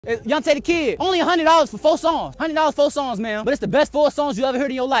Youngtaydakid. Only $100 for 4 songs. $100 4 songs, man. But it's the best 4 songs you ever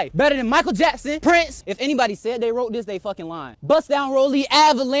heard in your life. Better than Michael Jackson, Prince. If anybody said they wrote this, they fucking lying. Bust Down Rollie,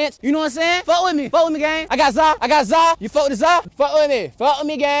 Avalanche. You know what I'm saying? Fuck with me. Fuck with me, gang. I got Za. You fuck with the Za? Fuck with me. Fuck with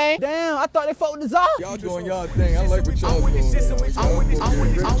me, gang. Damn, I thought they fuck with the Za. Y'all doing y'all thing. I like what y'all doing.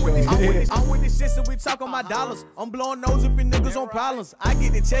 I'm with this shit, so we talk on my dollars. I'm blowing nose if you niggas on problems. I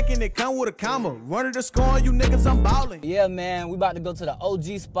get the check and it come with a comma. Running the score on you niggas, I'm ballin'. Yeah, man, we about to go to the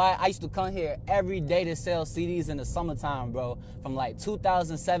OG spot. I used to come here every day to sell CDs in the summertime, bro. From like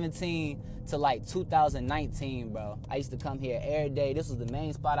 2017 to like 2019, bro. I used to come here every day. This was the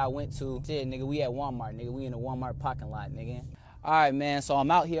main spot I went to. Shit, nigga, we at Walmart, nigga. We in the Walmart parking lot, nigga. All right, man, so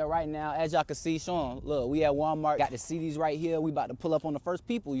I'm out here right now. As y'all can see, Sean, look, we at Walmart. Got the CDs right here. We about to pull up on the first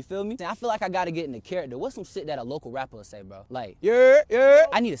people, you feel me? I feel like I gotta get in the character. What's some shit that a local rapper would say, bro? Like, yeah.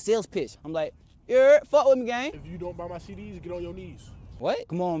 I need a sales pitch. I'm like, yeah, fuck with me, gang. If you don't buy my CDs, get on your knees. What?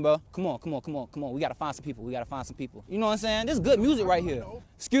 Come on, bro. Come on. We gotta find some people. You know what I'm saying? This is good music right here.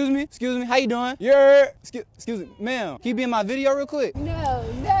 Excuse me. How you doing? Yeah. Excuse me, ma'am. Can you be in my video real quick? No.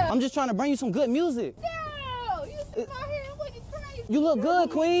 I'm just trying to bring you some good music. No, you sit out here looking crazy. You look good,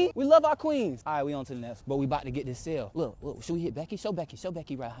 queen. We love our queens. All right, we on to the next. But we about to get this sale. Look, should we hit Becky? Show Becky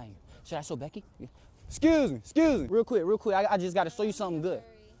right behind you. Should I show Becky? Yeah. Excuse me. Real quick. I just gotta show you something good.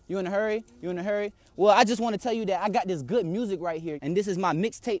 You in a hurry? Well, I just want to tell you that I got this good music right here, and this is my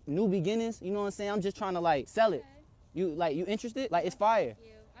mixtape, New Beginnings. You know what I'm saying? I'm just trying to like sell it. You interested? Like, it's fire.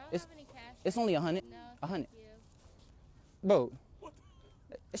 I don't have any cash. It's only 100. No, 100. Bro,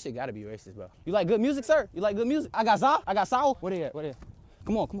 that shit gotta be racist, bro. You like good music, sir? You like good music? I got Sao. Where they at?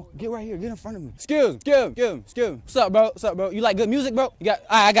 Come on. Get right here. Get in front of me. Excuse me. What's up, bro? You like good music, bro?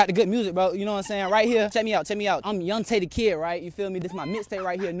 I got the good music, bro. You know what I'm saying? Right here. Check me out. I'm Youngtaydakid, right? You feel me? This is my mixtape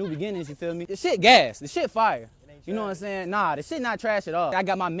right here, New Beginnings, you feel me? This shit gas. This shit fire. You know what I'm saying? Nah, this shit not trash at all. I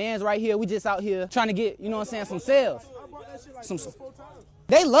got my mans right here. We just out here trying to get, you know what I'm saying, some sales.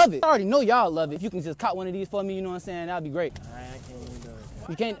 They love it. I already know y'all love it. If you can just cop one of these for me, you know what I'm saying? That'd be great. I can't even do it.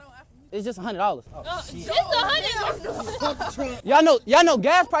 You can't? It's just $100. Oh, just $100. Y'all know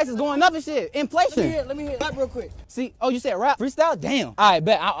gas prices going up and shit. Inflation. Let me hear rap real quick. See, oh, you said rap? Freestyle? Damn. All right,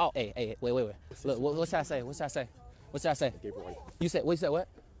 bet. Hey, wait. Look, what should I say? You said what?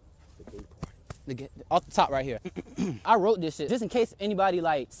 Off the top right here. I wrote this shit just in case anybody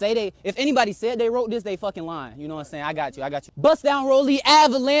if anybody said they wrote this, they fucking lying. You know what I'm saying? I got you. Bust Down Rollie,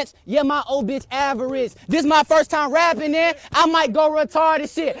 Avalanche. Yeah, my old bitch average. This my first time rapping it. I might go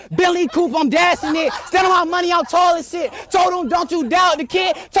retarded shit. Billy Coop, I'm dashing it. Stand on my money, I'm tall as shit. Told him, don't you doubt the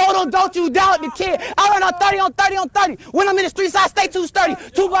kid. I run on 30. When I'm in the streets, I stay too sturdy.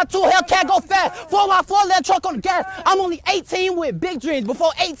 2x2, Hellcat go fast. 4x4, let truck on the gas. I'm only 18 with big dreams.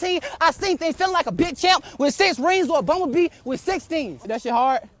 Before 18, I seen things feeling like a big champ with 6 rings or a bumblebee with 16. That shit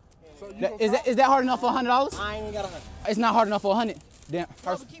hard? Is that hard enough for $100? I ain't even got 100. It's not hard enough for 100. Damn.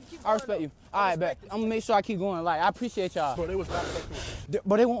 I respect you. All right, bet. I'm gonna make sure I keep going. Like, I appreciate y'all. Bro, they was not fucking with it.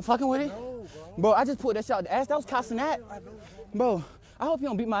 But they won't fucking with it? No, bro, I just pulled that shit out the ass. That was Castanet. Bro, I hope you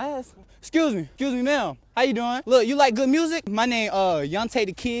don't beat my ass. Excuse me, ma'am. How you doing? Look, you like good music? My name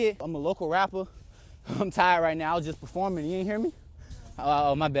Youngtaydakid. I'm a local rapper. I'm tired right now. I was just performing. You ain't hear me?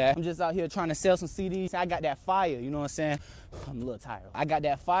 Oh, my bad. I'm just out here trying to sell some CDs. I got that fire, you know what I'm saying? I'm a little tired. I got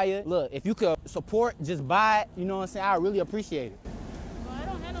that fire. Look, if you could support, just buy it, you know what I'm saying? I really appreciate it. Well, I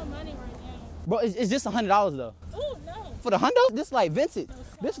don't have no money right now. Bro, it's just $100 though. Oh, no. For the hundo? This like vintage.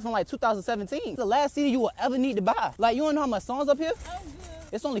 This is from like 2017. It's the last CD you will ever need to buy. Like, you wanna know how much songs up here? Oh,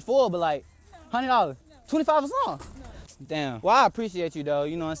 good. It's only 4, but like, $100. No. 25 a song? No. Damn. Well, I appreciate you though,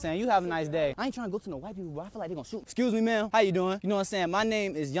 you know what I'm saying? You have a nice day. I ain't trying to go to no white people, but I feel like they're gonna shoot. Excuse me, ma'am. How you doing? You know what I'm saying? My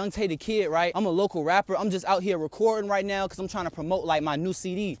name is Youngtaydakid, right? I'm a local rapper. I'm just out here recording right now because I'm trying to promote like my new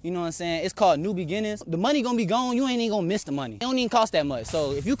CD. You know what I'm saying? It's called New Beginnings. The money gonna be gone. You ain't even gonna miss the money. It don't even cost that much.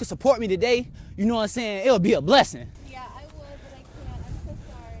 So if you could support me today, you know what I'm saying? It'll be a blessing. Yeah, I would, but I can't. I'm so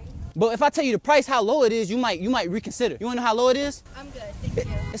sorry. But if I tell you the price, how low it is, you might reconsider. You wanna know how low it is? I'm good, thank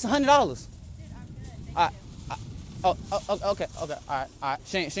you. It's $100. Dude, I'm good, thank you. Oh, okay, all right.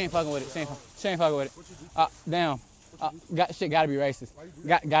 She ain't fucking with it. She ain't fucking with it. Damn. Shit gotta be racist.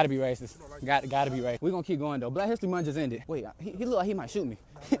 Gotta be racist. Gotta be racist. We gonna keep going though. Black History Month just ended. Wait, he look like he might shoot me.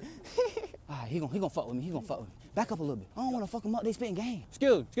 Alright, he gonna fuck with me. Back up a little bit. I don't wanna fuck him up. They spitting game.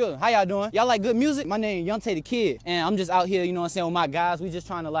 Excuse me. How y'all doing? Y'all like good music? My name is Youngtaydakid, and I'm just out here, you know what I'm saying, with my guys. We just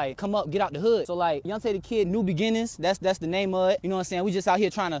trying to like come up, get out the hood. So like Youngtaydakid, New Beginnings. That's the name of it. You know what I'm saying? We just out here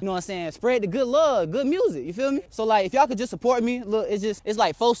trying to, you know what I'm saying, spread the good love, good music. You feel me? So like, if y'all could just support me, look, it's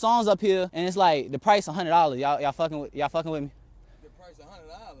like 4 songs up here, and it's like the price $100. Y'all fucking with me? The price $100.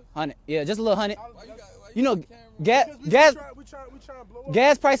 100. Yeah, just a little 100. Why you gas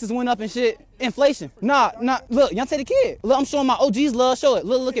prices went up and shit. Inflation. Nah. Look, Youngtaydakid. Look, I'm showing my OGs love. Show it.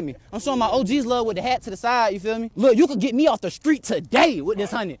 Look at me. I'm showing my OGs love with the hat to the side. You feel me? Look, you could get me off the street today with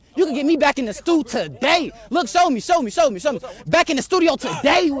this 100. You could get me back in the stew today. Look, show me. Back in the studio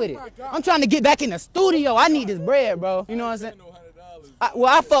today with it. I'm trying to get back in the studio. I need this bread, bro. You know what I'm saying?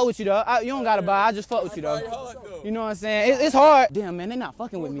 I fuck with you though. You don't gotta buy. I just fuck with you though. You know what I'm saying? It's hard. Damn, man, they not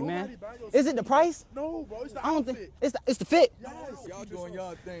fucking with me, man. Is it the price? No, bro, it's the I don't think it's the fit. Y'all doing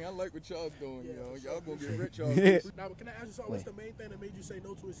y'all thing. I like what y'all doing, yo. Y'all gonna get rich off Yeah. this. Now, but can I ask you something? What's the main thing that made you say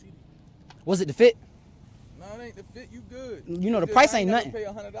no to a CD? Was it the fit? No, it ain't the fit. You good. You know, the good. price I ain't never nothing. Pay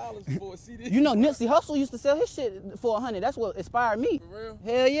 $100 for a CD. You know, Nipsey Hussle used to sell his shit for 100. That's what inspired me. For real?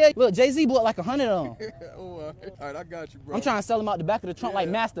 Hell yeah. Look, Jay-Z bought like 100 of them. All right, I got you, bro. I'm trying to sell them out the back of the trunk like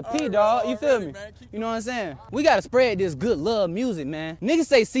Master P, Alright, dog. You feel already, me? man. Keep You know what I'm saying? We gotta spread this good love music, man. Niggas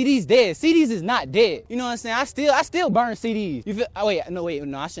say CDs dead. CDs is not dead. You know what I'm saying? I still burn CDs. You feel? Oh, wait,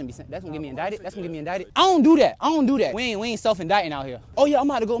 no, I shouldn't be saying. That's gonna get me indicted. That's gonna get me indicted. I don't do that. We ain't self-indicting out here. Oh yeah, I'm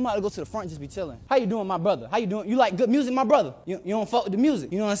about to go to the front, just be chilling. How you doing, my brother? How you doing? You like good music, my brother? You don't fuck with the music.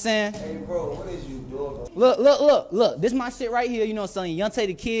 You know what I'm saying? Hey, bro, what is you doing, bro? Look. This my shit right here. You know what I'm saying?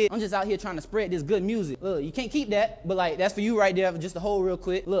 Youngtaydakid. I'm just out here trying to spread this good music. Look, you can't keep that, but like that's for you right there. Just to hold real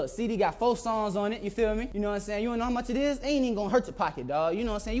quick. Look, CD got 4 songs on it. You feel me? You know what I'm saying? You don't know how much it is? Ain't even gonna hurt your pocket, dog. You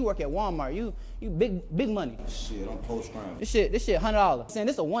know what I'm saying? You work at Walmart. You big money. Shit, I'm post-crime. This shit $100. I'm saying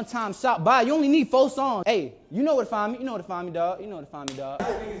this a one-time shop buy. You only need 4 songs. Hey, you know where to find me. You know where to find me, dog. You know where to find me, dog.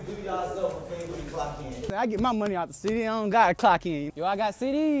 Niggas do yourself a favor when you clock in. I get my money out the CD. I don't gotta clock in. Yo, I got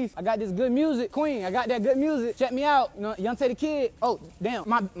CDs. I got this good music. Queen, I got that good music. Check me out. You know, Youngtaydakid. Oh, damn.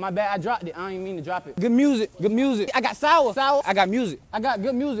 My bad. I dropped it. I don't even mean to drop it. Good music. I got sour. I got music. I got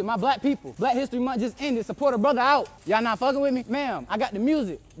good music. My black people. Black History Month just ended. Support a brother out. Y'all not fucking with me? Ma'am, I got the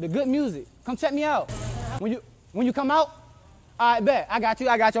music. The good music. Come check me out. When you come out, all right, bet. I got you.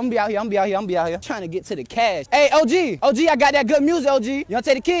 I'm gonna be out here. Trying to get to the cash. Hey, OG, I got that good music, OG.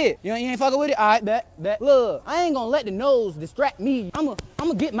 Youngtaydakid. You ain't fucking with it? All right, bet. Look, I ain't gonna let the nose distract me. I'ma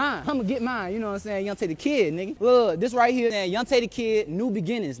get mine. You know what I'm saying? Youngtaydakid, nigga. Look, this right here, Youngtaydakid, New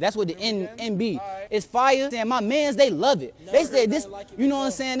Beginnings. That's what the NB. It's fire. And my mans, they love it. They said this, you know what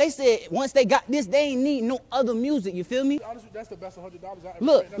I'm saying? They said once they got this, they ain't need no other music. You feel me? Honestly, that's the best $100 I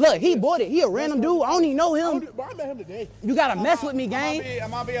ever Look, he bought it. He a random dude. I don't even know him. Bro, I met him today. You gotta mess with me, gang. I'm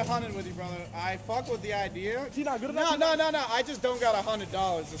gonna be 100 with you, brother. I fuck with the idea. He not good enough? No. I just don't got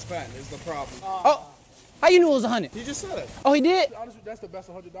 $100 to spend. Is the problem. Oh, how you knew it was 100? He just said it. Oh, he did? Honestly, that's the best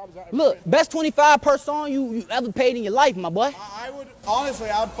 $100 I ever Look, best 25 per song you ever paid in your life, my boy. I would honestly,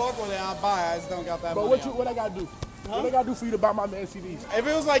 I'd fuck with it. I'd buy it. I just don't got that But money. what I gotta do? What I gotta do for you to buy my man CDs? If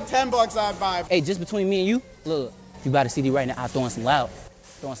it was like $10, I'd buy it. Hey, just between me and you, look, you buy the CD right now, I'm throwing some loud.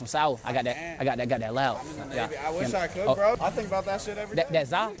 Throwing some sour. I got that loud. Maybe. I wish I could, Oh. bro. I think about that shit every day. That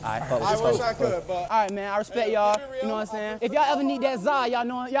Za? All right, fuck with I this, wish fuck I with could, this. but All right, man, I respect y'all. You know what I'm saying? If y'all ever need that Za,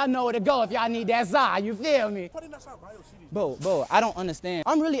 y'all know where to go if y'all need that Za. You feel me? Why they not stop buying those CDs? Bro, I don't understand.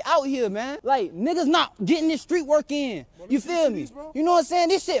 I'm really out here, man. Like, niggas not getting this street work in. You feel me? You know what I'm saying?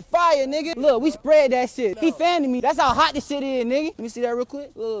 This shit fire, nigga. Look, we spread that shit. He fanning me. That's how hot this shit is, nigga. Let me see that real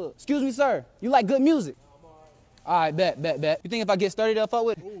quick. Look. Excuse me, sir. You like good music? All right, bet. You think if I get started, they'll fuck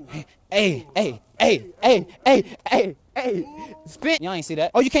with it? Hey. Spin. Y'all ain't see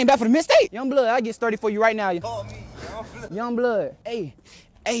that. Oh, you came back for the mistake? Young Blood, I get sturdy for you right now. Young Blood. Hey.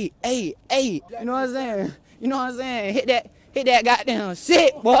 You know what I'm saying? Hit that goddamn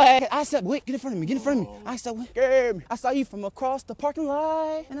shit, boy. I said, wait, get in front of me. I said, wait, I saw you from across the parking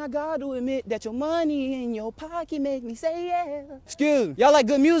lot, and I gotta admit that your money in your pocket make me say yeah. Excuse me. Y'all like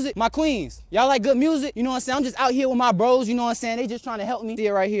good music? My queens. Y'all like good music? You know what I'm saying? I'm just out here with my bros, you know what I'm saying? They just trying to help me. See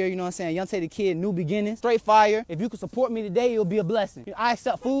it right here, you know what I'm saying? Youngtaydakid, New Beginnings. Straight fire. If you could support me today, it'll be a blessing. I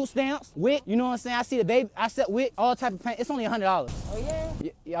accept food stamps, WIC, you know what I'm saying? I see the baby, I accept WIC, all type of paint. It's only $100. Oh yeah?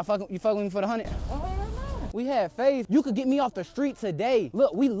 Y'all fucking with me for the 100? Oh, We had faith. You could get me off the street today.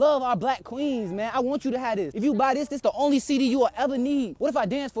 Look, we love our black queens, man. I want you to have this. If you buy this, this the only CD you will ever need. What if I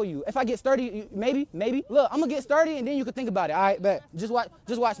dance for you? If I get sturdy, maybe. Look, I'm gonna get sturdy and then you can think about it. All right, bet. Just watch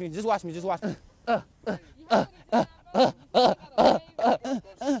me.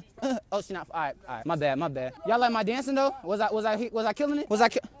 Oh, she not. All right. My bad. Y'all like my dancing though? Was I killing it? Was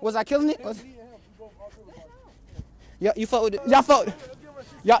I killing it? You fuck with it? Y'all fuck.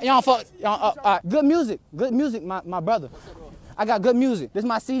 Y'all fuck. Good music, my brother. I got good music. This is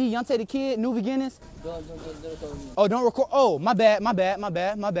my CD, Youngtaydakid, New Beginnings. Oh, don't record. Oh, my bad. I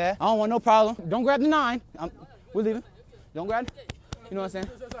don't want no problem. Don't grab the 9. We're leaving. Don't grab it. You know what I'm saying?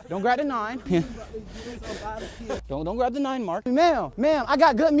 Don't grab the 9. don't grab the 9 mark. Ma'am, I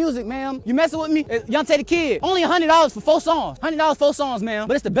got good music, ma'am. You messing with me? Youngtaydakid. Only $100 for 4 songs. $100 4 songs, ma'am.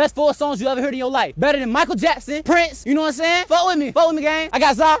 But it's the best 4 songs you ever heard in your life. Better than Michael Jackson, Prince. You know what I'm saying? Fuck with me, gang. I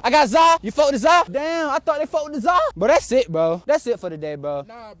got Za. You fuck with the Za? Damn, I thought they fuck with the Za. Bro, that's it, bro. That's it for the day, bro.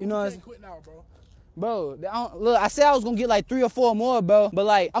 Nah, bro, you know you can't quit now, bro. Bro, look, I said I was gonna get like 3 or 4 more, bro. But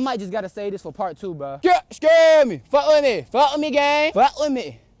like, I might just gotta say this for part 2, bro. Scare me. Fuck with me, gang. Fuck with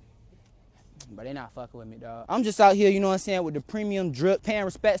me. But they not fucking with me, dog. I'm just out here, you know what I'm saying, with the premium drip, paying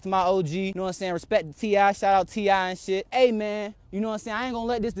respects to my OG. You know what I'm saying? Respect to T.I. Shout out T.I. and shit. Hey, man, you know what I'm saying? I ain't gonna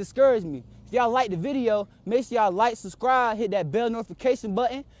let this discourage me. If y'all like the video, make sure y'all like, subscribe, hit that bell notification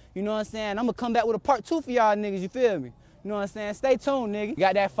button. You know what I'm saying? I'm gonna come back with a part 2 for y'all niggas, you feel me? You know what I'm saying? Stay tuned, nigga.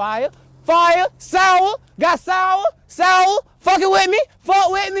 Got that fire, sour, got sour, fucking with me,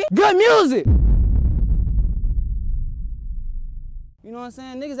 fuck with me, good music. You know what I'm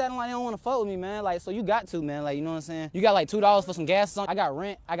saying? Niggas acting like they don't want to fuck with me, man. Like, so you got to, man. Like, you know what I'm saying? You got like $2 for some gas or something. I got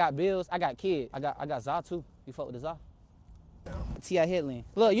rent, I got bills, I got kids. I got Za too. You fuck with the Za? T.I. Headland.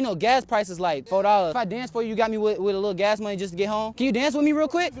 Look, you know, gas price is like $4. If I dance for you, you got me with a little gas money just to get home. Can you dance with me real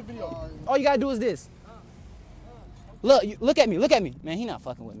quick? All you gotta do is this. Look, look at me. Man, he not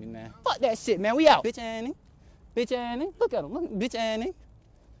fucking with me, man. Fuck that shit, man. We out. Bitch ass nigga. Look at him. Look, bitch ass nigga.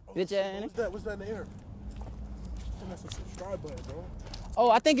 What's that in the air? I think that's a subscribe button, bro. Oh,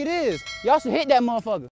 I think it is. Y'all should hit that motherfucker.